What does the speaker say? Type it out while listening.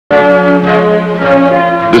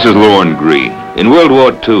This is Lorne Green. In World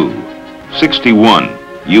War II, 61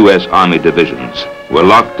 U.S. Army divisions were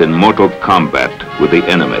locked in mortal combat with the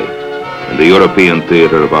enemy in the European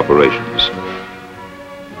theater of operations.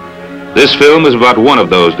 This film is about one of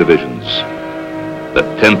those divisions, the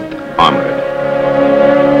 10th Armored.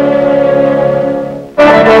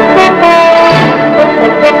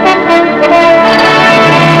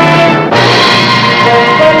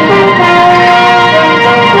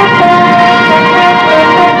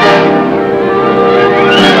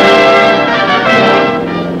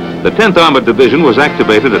 The 10th Armored Division was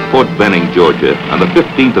activated at Fort Benning, Georgia on the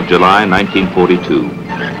 15th of July, 1942.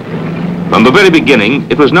 From the very beginning,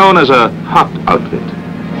 it was known as a hot outfit.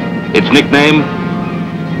 Its nickname,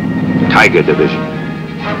 Tiger Division.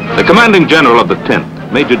 The commanding general of the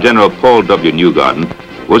 10th, Major General Paul W.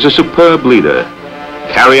 Newgarden, was a superb leader.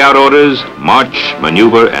 Carry out orders, march,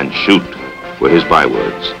 maneuver, and shoot were his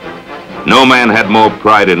bywords. No man had more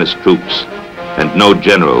pride in his troops, and no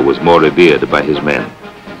general was more revered by his men.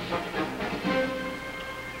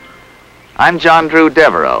 I'm John Drew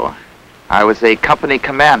Devereaux. I was a company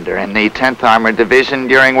commander in the 10th Armored Division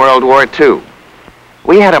during World War II.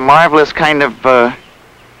 We had a marvelous kind of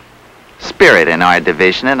spirit in our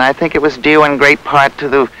division, and I think it was due in great part to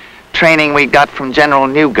the training we got from General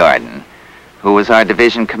Newgarden, who was our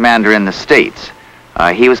division commander in the States.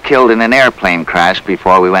 He was killed in an airplane crash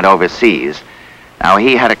before we went overseas. Now,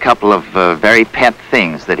 he had a couple of very pet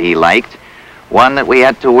things that he liked. One, that we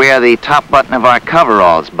had to wear the top button of our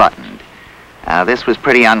coveralls buttoned. This was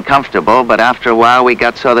pretty uncomfortable, but after a while we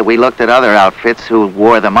got so that we looked at other outfits who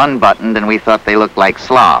wore them unbuttoned, and we thought they looked like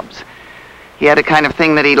slobs. He had a kind of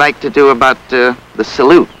thing that he liked to do about the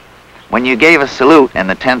salute. When you gave a salute in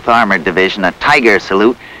the 10th Armored Division, a tiger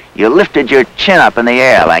salute, you lifted your chin up in the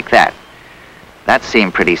air like that. That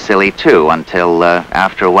seemed pretty silly, too, until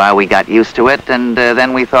after a while we got used to it, and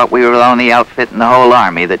then we thought we were the only outfit in the whole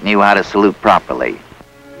Army that knew how to salute properly.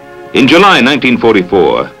 In July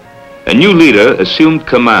 1944, a new leader assumed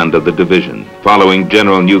command of the division following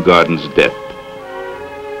General Newgarden's death.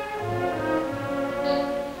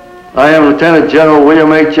 I am Lieutenant General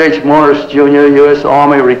William H. Morris, Jr., U.S.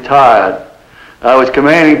 Army, retired. I was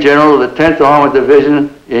commanding general of the 10th Armored Division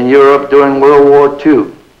in Europe during World War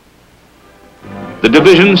II. The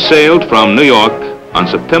division sailed from New York on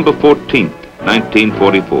September 14,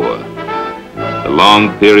 1944. The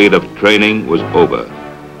long period of training was over.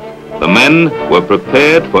 The men were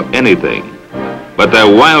prepared for anything, but their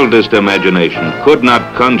wildest imagination could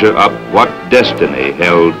not conjure up what destiny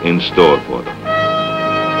held in store for them.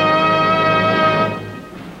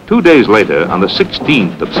 2 days later, on the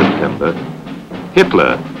 16th of September,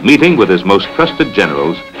 Hitler, meeting with his most trusted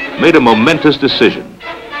generals, made a momentous decision,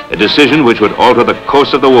 a decision which would alter the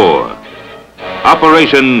course of the war.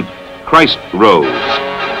 Operation Christ Rose,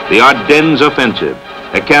 the Ardennes Offensive,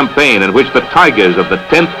 a campaign in which the Tigers of the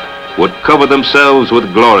 10th would cover themselves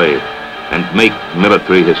with glory and make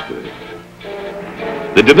military history.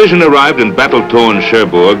 The division arrived in battle-torn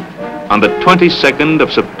Cherbourg on the 22nd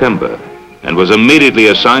of September and was immediately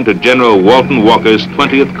assigned to General Walton Walker's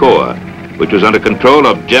 20th Corps, which was under control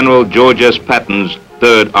of General George S. Patton's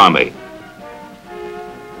 3rd Army.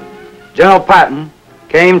 General Patton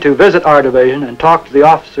came to visit our division and talk to the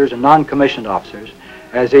officers and non-commissioned officers,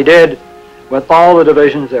 as he did with all the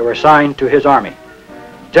divisions that were assigned to his army.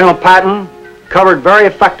 General Patton covered very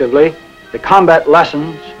effectively the combat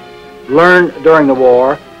lessons learned during the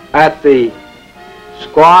war at the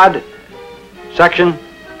squad, section,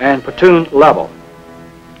 and platoon level.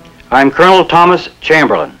 I'm Colonel Thomas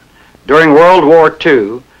Chamberlain. During World War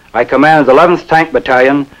II, I commanded the 11th Tank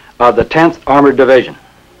Battalion of the 10th Armored Division.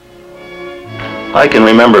 I can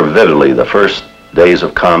remember vividly the first days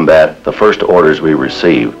of combat, the first orders we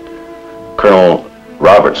received. Colonel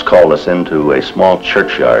Roberts called us into a small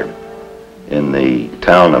churchyard in the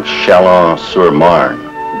town of Chalon-sur-Marne.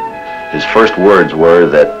 His first words were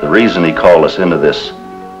that the reason he called us into this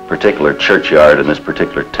particular churchyard in this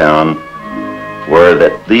particular town were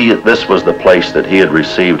that this was the place that he had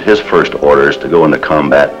received his first orders to go into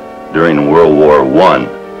combat during World War I,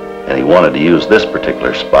 and he wanted to use this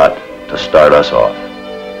particular spot to start us off.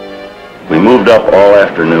 We moved up all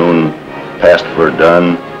afternoon past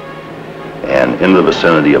Verdun and into the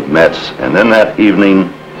vicinity of Metz, and then that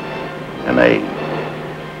evening, in a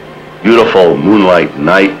beautiful moonlight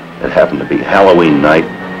night, it happened to be Halloween night,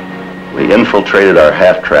 we infiltrated our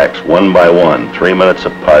half-tracks one by one, 3 minutes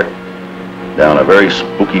apart, down a very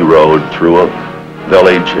spooky road through a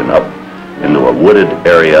village and up into a wooded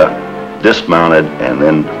area, dismounted, and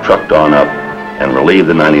then trucked on up and relieved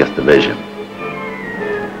the 90th Division.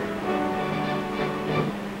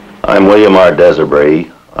 I'm William R.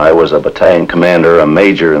 Desabry. I was a battalion commander, a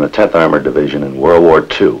major in the 10th Armored Division in World War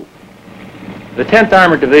II. The 10th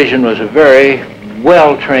Armored Division was a very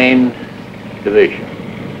well-trained division.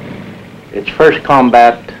 Its first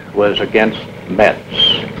combat was against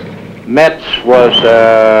METZ. METZ was,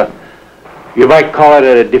 you might call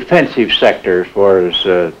it a defensive sector as far as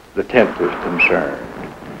the 10th was concerned.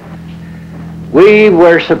 We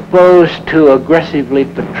were supposed to aggressively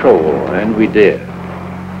patrol, and we did.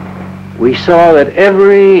 We saw that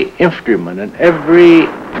every instrument and every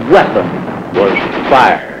weapon was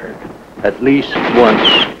fired at least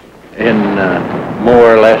once in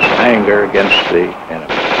more or less anger against the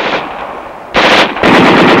enemy.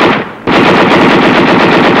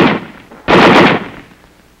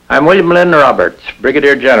 I'm William Lynn Roberts,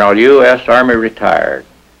 Brigadier General, U.S. Army retired.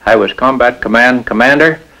 I was Combat Command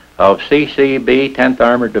Commander of CCB 10th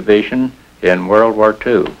Armored Division in World War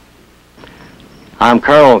II. I'm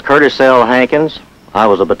Colonel Curtis L. Hankins. I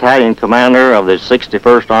was a battalion commander of the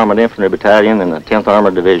 61st Armored Infantry Battalion in the 10th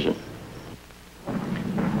Armored Division.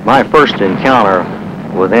 My first encounter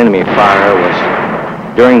with enemy fire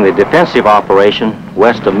was during the defensive operation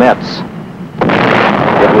west of Metz.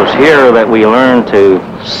 It was here that we learned to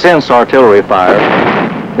sense artillery fire,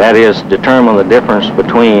 that is, determine the difference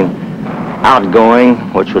between outgoing,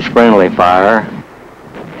 which was friendly fire,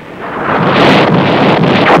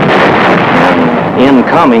 and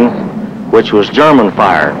incoming, which was German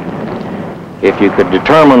fire. If you could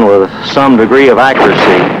determine with some degree of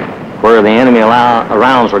accuracy where the enemy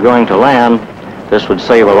rounds were going to land, this would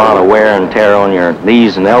save a lot of wear and tear on your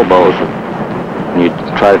knees and elbows. And you'd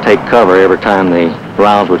try to take cover every time the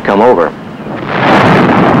rounds would come over.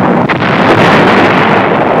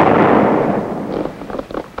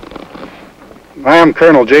 I am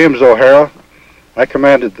Colonel James O'Hara. I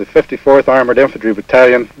commanded the 54th Armored Infantry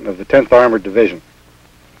Battalion of the 10th Armored Division.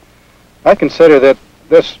 I consider that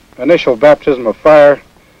this initial baptism of fire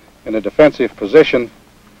in a defensive position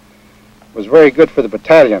was very good for the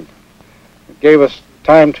battalion. It gave us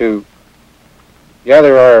time to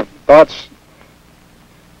gather our thoughts,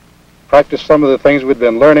 practice some of the things we'd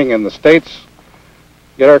been learning in the States,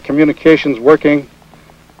 get our communications working,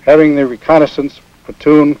 having the reconnaissance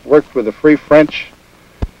platoon worked with the Free French,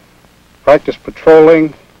 practice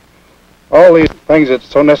patrolling, all these things that's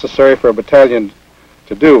so necessary for a battalion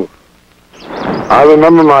to do. I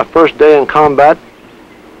remember my first day in combat.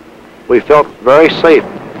 We felt very safe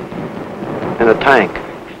in a tank.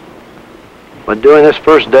 But during this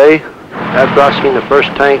first day, after I seen the first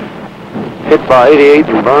tank hit by 88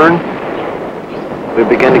 and burn, we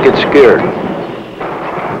began to get scared.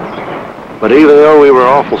 But even though we were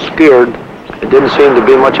awful scared, it didn't seem to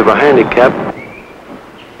be much of a handicap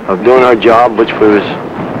of doing our job, which was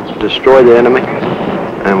to destroy the enemy.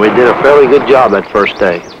 And we did a fairly good job that first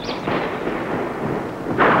day.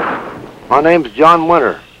 My name's John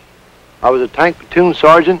Winter. I was a tank platoon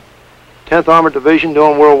sergeant, 10th Armored Division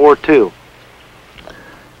during World War II.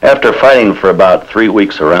 After fighting for about 3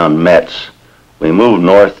 weeks around Metz, we moved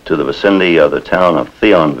north to the vicinity of the town of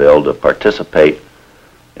Thionville to participate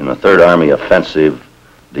in the 3rd Army offensive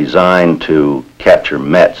designed to capture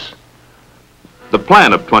Metz. The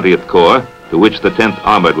plan of 20th Corps, to which the 10th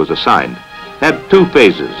Armored was assigned, had 2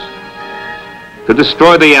 phases: to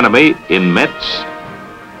destroy the enemy in Metz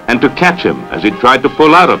and to catch him as he tried to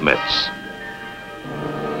pull out of Metz.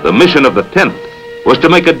 The mission of the 10th was to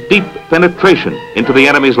make a deep penetration into the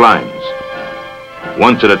enemy's lines.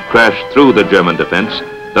 Once it had crashed through the German defense,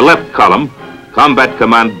 the left column, Combat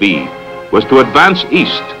Command B, was to advance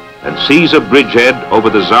east and seize a bridgehead over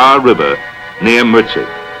the Saar River near METZ.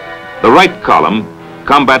 The right column,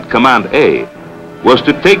 Combat Command A, was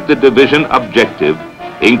to take the division objective,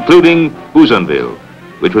 including Bougainville,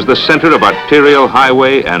 which was the center of arterial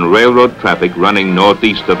highway and railroad traffic running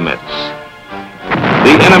northeast of Metz.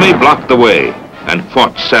 The enemy blocked the way and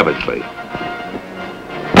fought savagely.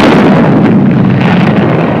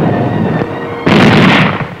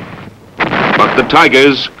 But the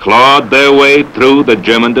Tigers clawed their way through the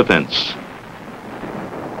German defense.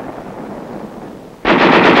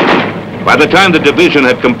 By the time the division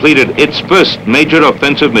had completed its first major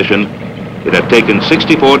offensive mission, it had taken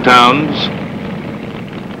 64 towns,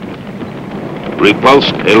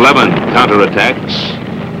 repulsed 11 counterattacks,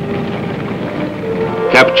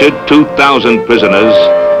 captured 2,000 prisoners,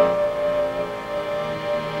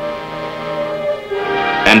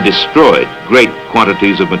 and destroyed great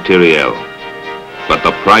quantities of materiel. But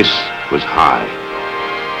the price was high.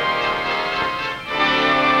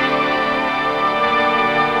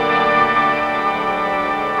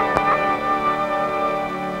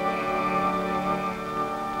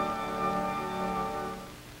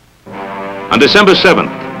 On December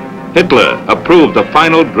 7th, Hitler approved the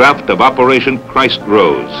final draft of Operation Christ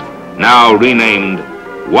Rose, now renamed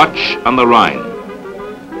Watch on the Rhine.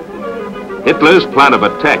 Hitler's plan of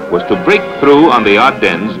attack was to break through on the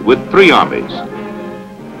Ardennes with 3 armies.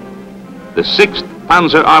 The 6th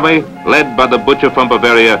Panzer Army, led by the butcher from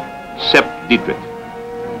Bavaria, Sepp Dietrich.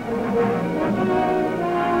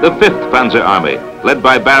 The 5th Panzer Army, led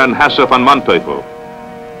by Baron Hasse von Manteuffel.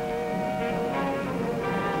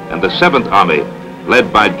 And the 7th Army,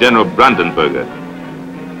 led by General Brandenberger.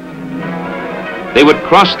 They would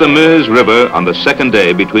cross the Meuse River on the 2nd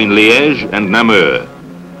day between Liège and Namur,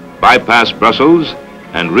 bypass Brussels,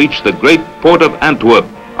 and reach the great port of Antwerp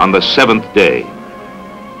on the 7th day.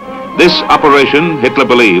 This operation, Hitler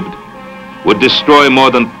believed, would destroy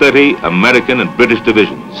more than 30 American and British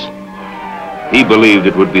divisions. He believed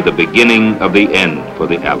it would be the beginning of the end for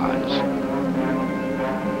the Allies.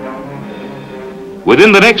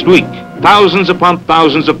 Within the next week, thousands upon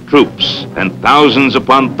thousands of troops and thousands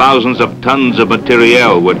upon thousands of tons of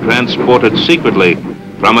materiel were transported secretly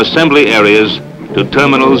from assembly areas to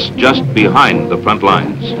terminals just behind the front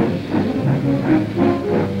lines.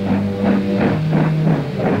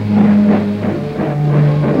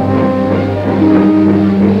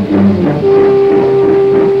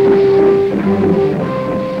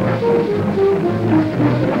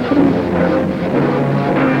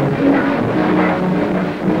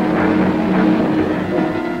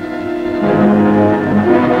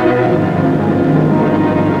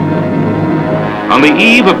 On the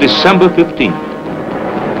eve of December 15th,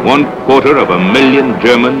 250,000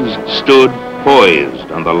 Germans stood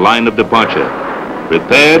poised on the line of departure,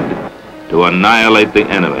 prepared to annihilate the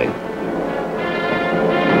enemy.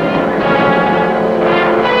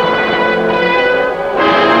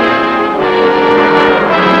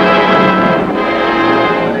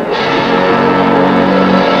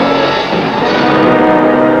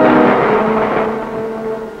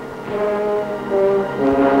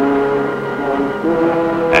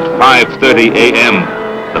 At 5:30 a.m.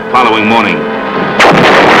 the following morning,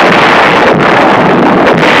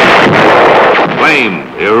 flame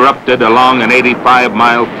erupted along an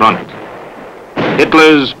 85-mile front.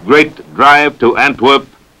 Hitler's great drive to Antwerp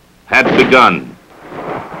had begun.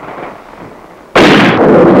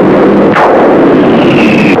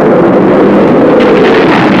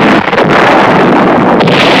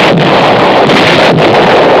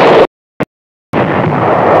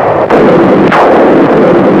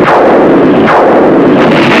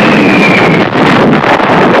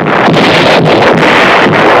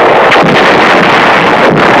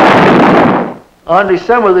 On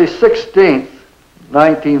December the 16th,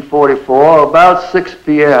 1944, about 6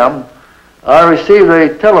 p.m., I received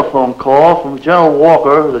a telephone call from General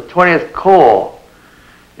Walker of the 20th Corps,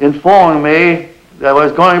 informing me that I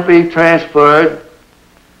was going to be transferred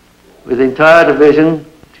with the entire division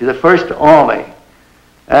to the 1st Army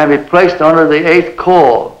and be placed under the 8th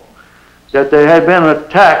Corps, that there had been an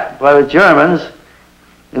attack by the Germans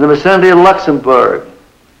in the vicinity of Luxembourg.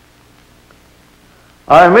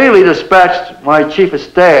 I immediately dispatched my Chief of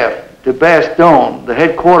Staff to Bastogne, the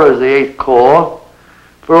headquarters of the 8th Corps,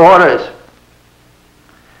 for orders.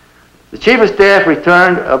 The Chief of Staff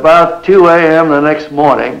returned about 2 a.m. the next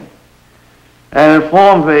morning and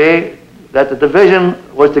informed me that the division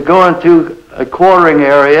was to go into a quartering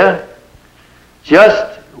area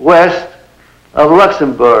just west of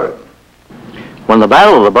Luxembourg. When the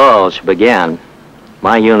Battle of the Bulge began,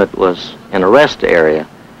 my unit was in a rest area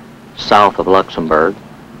south of Luxembourg.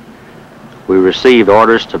 We received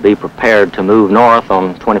orders to be prepared to move north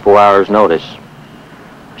on 24 hours notice.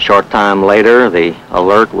 A short time later, the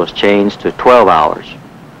alert was changed to 12 hours.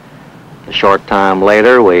 A short time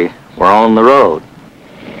later, we were on the road.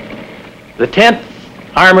 The 10th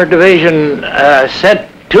Armored Division sent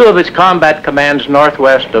 2 of its combat commands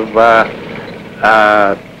northwest of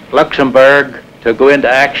Luxembourg to go into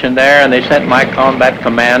action there, and they sent my combat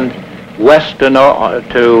command west to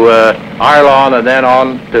Arlon and then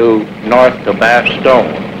on to north to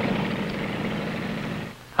Bastogne.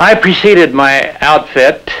 I preceded my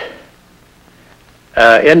outfit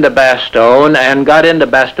into Bastogne and got into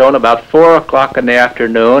Bastogne about 4 o'clock in the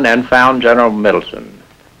afternoon and found General Middleton.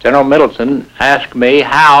 General Middleton asked me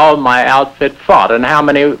how my outfit fought and how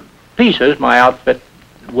many pieces my outfit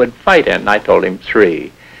would fight in. I told him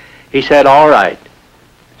 3. He said, all right.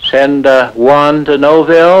 Send 1 to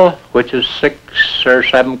Noville, which is 6 or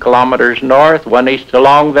 7 kilometers north, 1 east to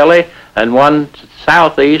Longville, and 1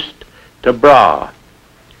 southeast to Bras.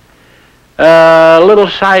 A little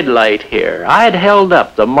sidelight here. I had held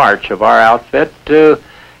up the march of our outfit to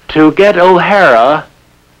get O'Hara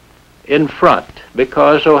in front,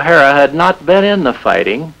 because O'Hara had not been in the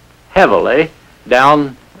fighting, heavily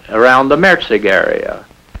down around the METZ area.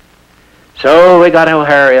 So we got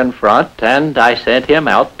O'Hara in front, and I sent him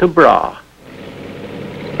out to Bra.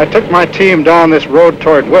 I took my team down this road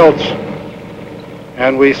toward Wiltz,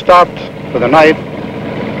 and we stopped for the night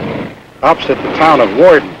opposite the town of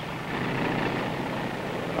Warden.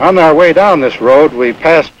 On our way down this road, we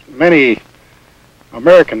passed many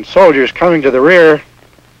American soldiers coming to the rear,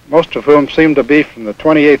 most of whom seemed to be from the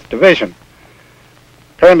 28th Division.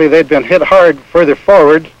 Apparently they'd been hit hard further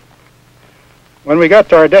forward. When we got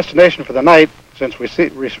to our destination for the night, since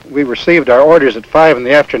we received our orders at 5 in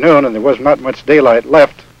the afternoon and there was not much daylight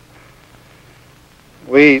left,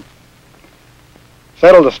 we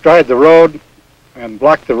settled astride the road and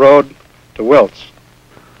blocked the road to Wiltz.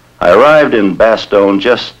 I arrived in Bastogne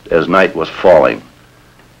just as night was falling.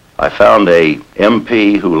 I found a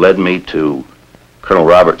MP who led me to Colonel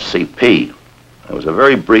Robert C.P. It was a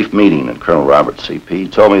very brief meeting, and Colonel Robert C.P.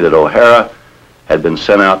 told me that O'Hara had been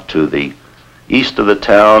sent out to the east of the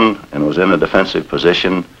town and was in a defensive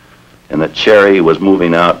position, and that Cherry was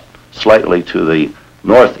moving out slightly to the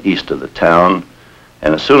northeast of the town.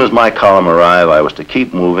 And as soon as my column arrived, I was to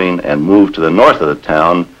keep moving and move to the north of the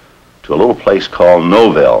town to a little place called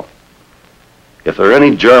Noville. If there were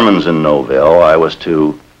any Germans in Noville, I was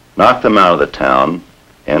to knock them out of the town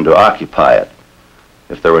and to occupy it.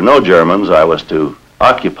 If there were no Germans, I was to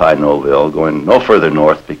occupy Noville, going no further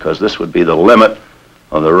north, because this would be the limit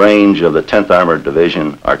of the range of the 10th Armored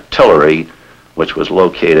Division artillery, which was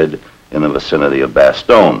located in the vicinity of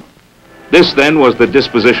Bastogne. This then was the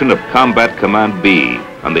disposition of Combat Command B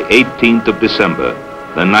on the 18th of December,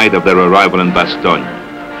 the night of their arrival in Bastogne.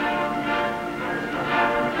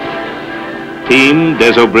 Team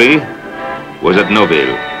des Aubry was at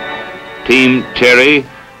Noville. Team Cherry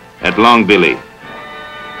at Longbilly.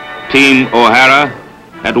 Team O'Hara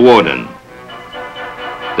at Warden.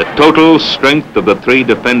 The total strength of the three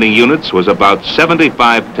defending units was about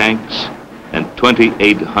 75 tanks and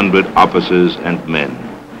 2,800 officers and men.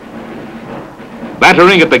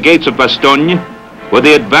 Battering at the gates of Bastogne were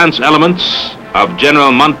the advance elements of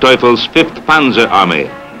General Manteuffel's 5th Panzer Army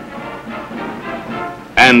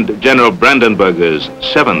and General Brandenberger's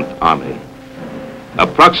 7th Army.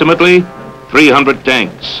 Approximately 300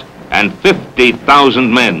 tanks and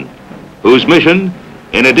 50,000 men, whose mission,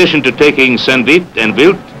 in addition to taking Saint-Vit and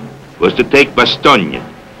Wild, was to take Bastogne,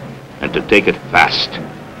 and to take it fast.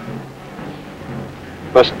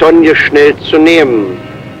 Bastogne schnell zu nehmen,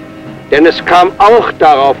 denn es kam auch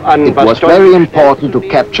darauf an, It was very important to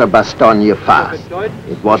capture Bastogne fast.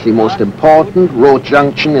 It was the most important road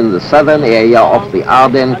junction in the southern area of the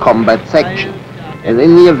Ardennes combat section. And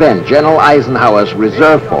in the event General Eisenhower's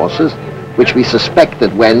reserve forces, which we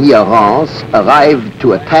suspected were near Reims, arrived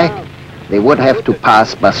to attack, they would have to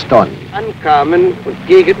pass Bastogne. Ankamen und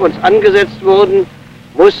gegen uns angesetzt wurden,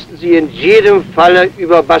 mussten sie in jedem Falle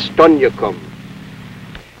über Bastogne kommen.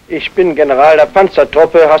 Ich bin General der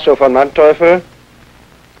Panzertruppe Hasso von Manteuffel.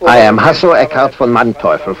 I am Hasso Eckhard von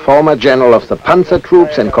Manteuffel, former general of the Panzer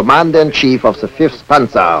Troops and commander-in-chief of the 5th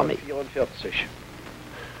Panzer Army.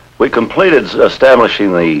 We completed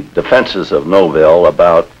establishing the defenses of Noville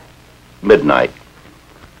about midnight.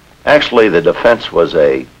 Actually, the defense was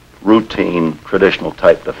a routine, traditional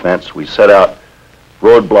type defense. We set out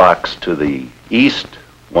roadblocks to the east,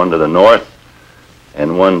 one to the north,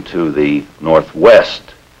 and one to the northwest,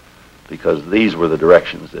 because these were the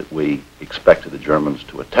directions that we expected the Germans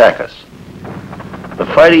to attack us. The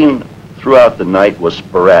fighting throughout the night was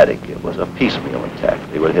sporadic. It was a piecemeal attack.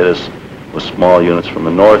 They would hit us with small units from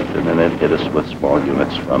the north, and then they'd hit us with small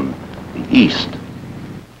units from the east.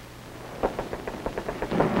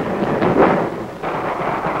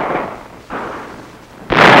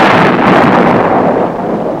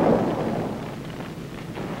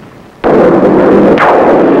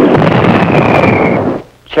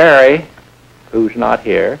 Cherry, who's not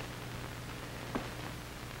here,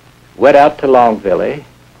 went out to Longbilly,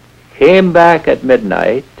 came back at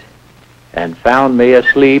midnight, and found me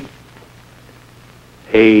asleep.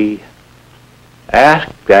 He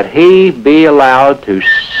asked that he be allowed to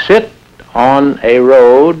sit on a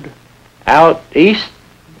road out east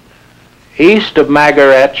of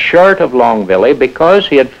Margaret, short of Longbilly, because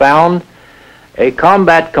he had found a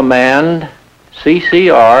combat command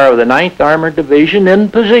CCR of the 9th Armored Division in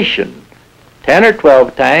position. 10 or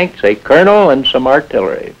 12 tanks, a colonel, and some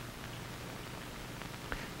artillery.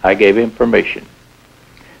 I gave him permission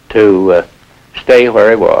to stay where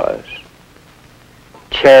he was.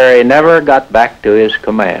 Cherry never got back to his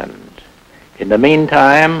command. In the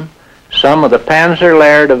meantime, some of the Panzer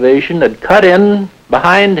Lehr Division had cut in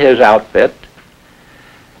behind his outfit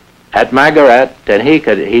at Margaret, and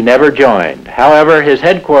he never joined. However, his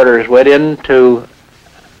headquarters went into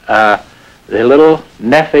the little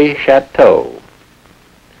Neffy Chateau.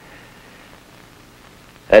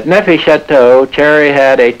 At Neffy Chateau, Cherry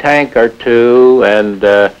had a tank or two and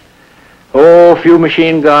a few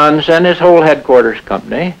machine guns and his whole headquarters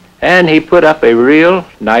company, and he put up a real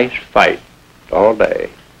nice fight all day.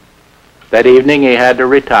 That evening he had to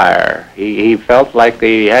retire. He felt like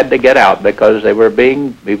he had to get out because he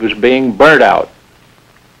was being burnt out.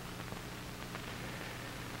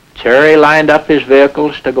 Cherry lined up his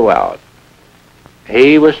vehicles to go out.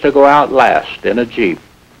 He was to go out last in a Jeep.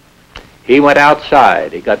 He went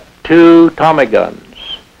outside. He got 2 Tommy guns.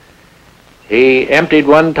 He emptied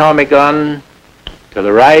one Tommy gun to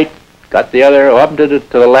the right, got the other up to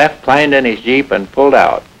the left, climbed in his Jeep, and pulled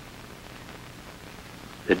out.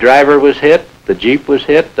 The driver was hit, the Jeep was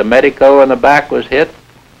hit, the medico in the back was hit.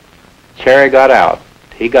 Cherry got out.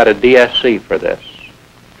 He got a DSC for this.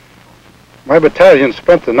 My battalion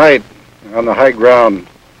spent the night on the high ground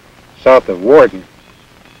south of Warden,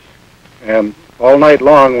 and all night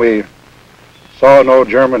long we saw no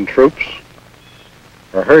German troops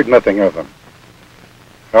or heard nothing of them.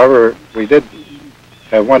 However, we did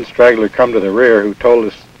have one straggler come to the rear who told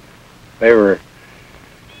us they were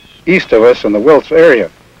east of us in the Wiltz area.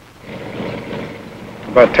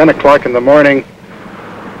 About 10 o'clock in the morning,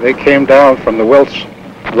 they came down from the Wiltz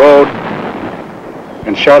road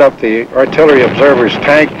and shot up the artillery observer's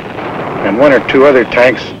tank and 1 or 2 other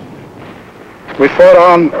tanks. We fought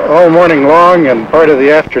on all morning long and part of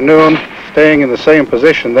the afternoon, staying in the same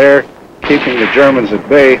position there, keeping the Germans at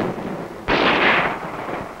bay.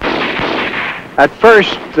 At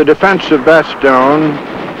first, the defense of Bastogne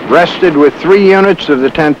rested with 3 units of the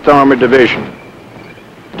 10th Armored Division.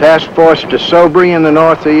 Task Force de Sobry in the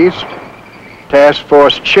northeast, Task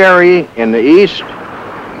Force Cherry in the east,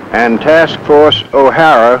 and Task Force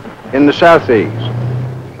O'Hara in the southeast.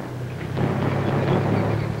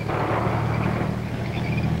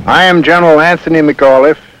 I am General Anthony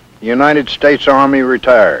McAuliffe, United States Army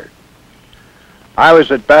retired. I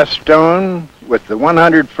was at Bastogne with the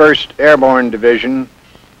 101st Airborne Division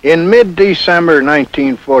in mid-December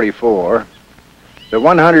 1944. The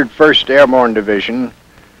 101st Airborne Division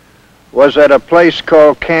was at a place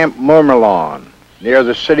called Camp Mourmelon, near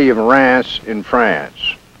the city of Reims in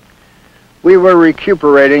France. We were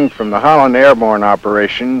recuperating from the Holland Airborne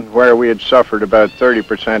operation, where we had suffered about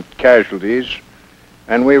 30% casualties,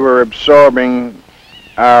 and we were absorbing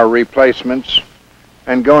our replacements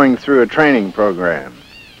and going through a training program.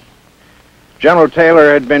 General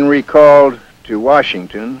Taylor had been recalled to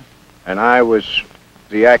Washington, and I was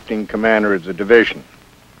the acting commander of the division.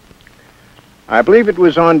 I believe it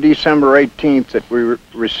was on December 18th that we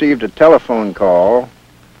received a telephone call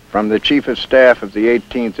from the Chief of Staff of the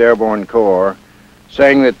 18th Airborne Corps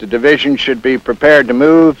saying that the division should be prepared to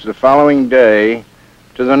move the following day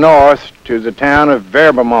to the north to the town of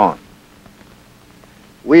Verbemont.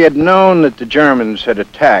 We had known that the Germans had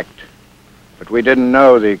attacked, but we didn't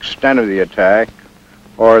know the extent of the attack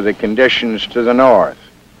or the conditions to the north.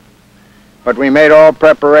 But we made all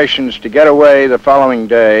preparations to get away the following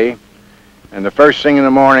day, and the first thing in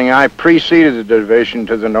the morning I preceded the division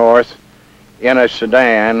to the north in a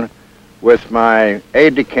sedan with my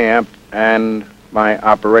aide-de-camp and my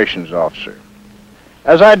operations officer.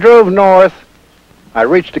 As I drove north, I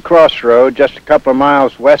reached a crossroad just a couple of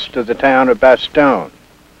miles west of the town of Bastogne.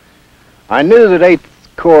 I knew that 8th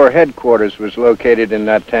Corps headquarters was located in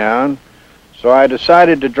that town, so I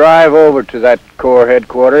decided to drive over to that Corps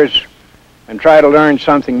headquarters and try to learn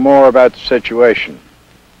something more about the situation.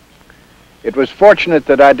 It was fortunate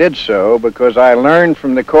that I did so because I learned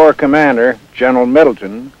from the Corps commander, General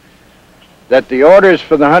Middleton, that the orders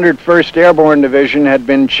for the 101st Airborne Division had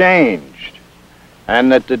been changed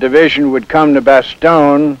and that the division would come to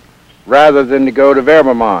Bastogne rather than to go to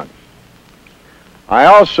Verbemont. I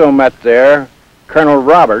also met there Colonel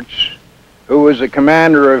Roberts, who was the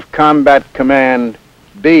commander of Combat Command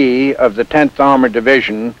B of the 10th Armored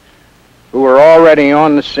Division, who were already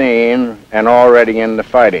on the scene and already in the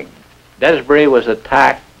fighting. Desbury was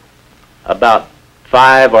attacked about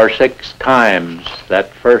 5 or 6 times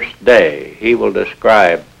that first day. He will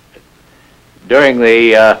describe it. During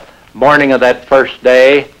the morning of that first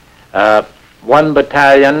day, one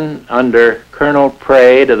battalion under Colonel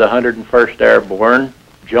Praed of the 101st Airborne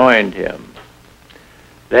joined him.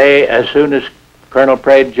 As soon as Colonel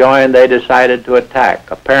Praed joined, they decided to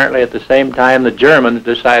attack. Apparently at the same time, the Germans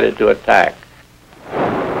decided to attack.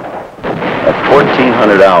 At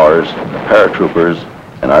 1400 hours, the paratroopers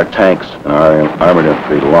and our tanks and our armored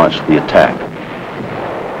infantry launched the attack.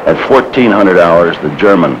 At 1400 hours, the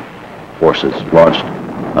German forces launched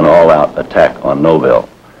an all-out attack on Noville.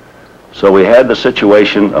 So we had the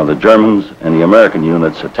situation of the Germans and the American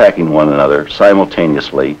units attacking one another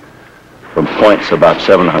simultaneously from points about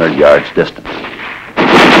 700 yards distant.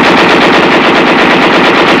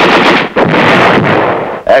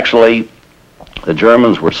 Actually, the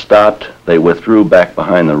Germans were stopped. They withdrew back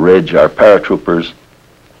behind the ridge. Our paratroopers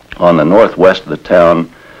on the northwest of the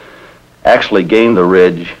town actually gained the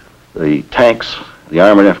ridge. The tanks, the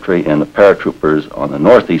armored infantry, and the paratroopers on the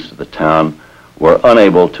northeast of the town were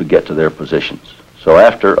unable to get to their positions. So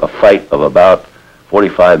after a fight of about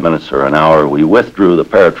 45 minutes or an hour, we withdrew the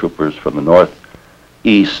paratroopers from the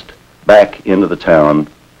northeast back into the town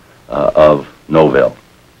of Noville.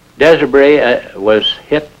 Desiree was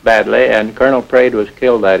hit badly, and Colonel Prade was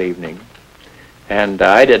killed that evening. And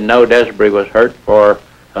I didn't know Desiree was hurt for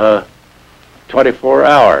 24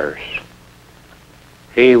 hours.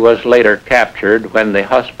 He was later captured when the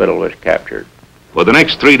hospital was captured. For the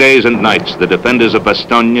next 3 days and nights, the defenders of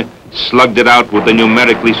Bastogne slugged it out with the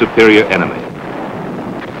numerically superior enemy.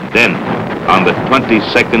 Then, on the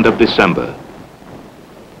 22nd of December,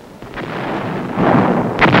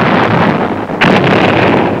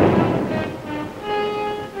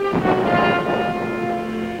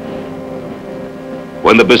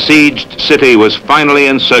 when the besieged city was finally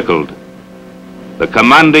encircled, the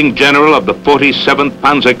commanding general of the 47th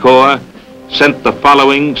Panzer Corps sent the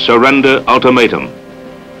following surrender ultimatum.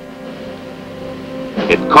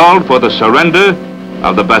 It called for the surrender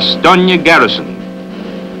of the Bastogne garrison.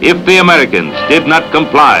 If the Americans did not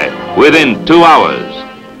comply within 2 hours,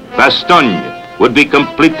 Bastogne would be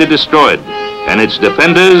completely destroyed and its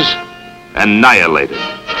defenders annihilated.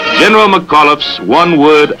 General McAuliffe's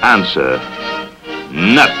one-word answer,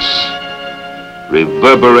 nuts,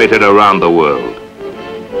 reverberated around the world.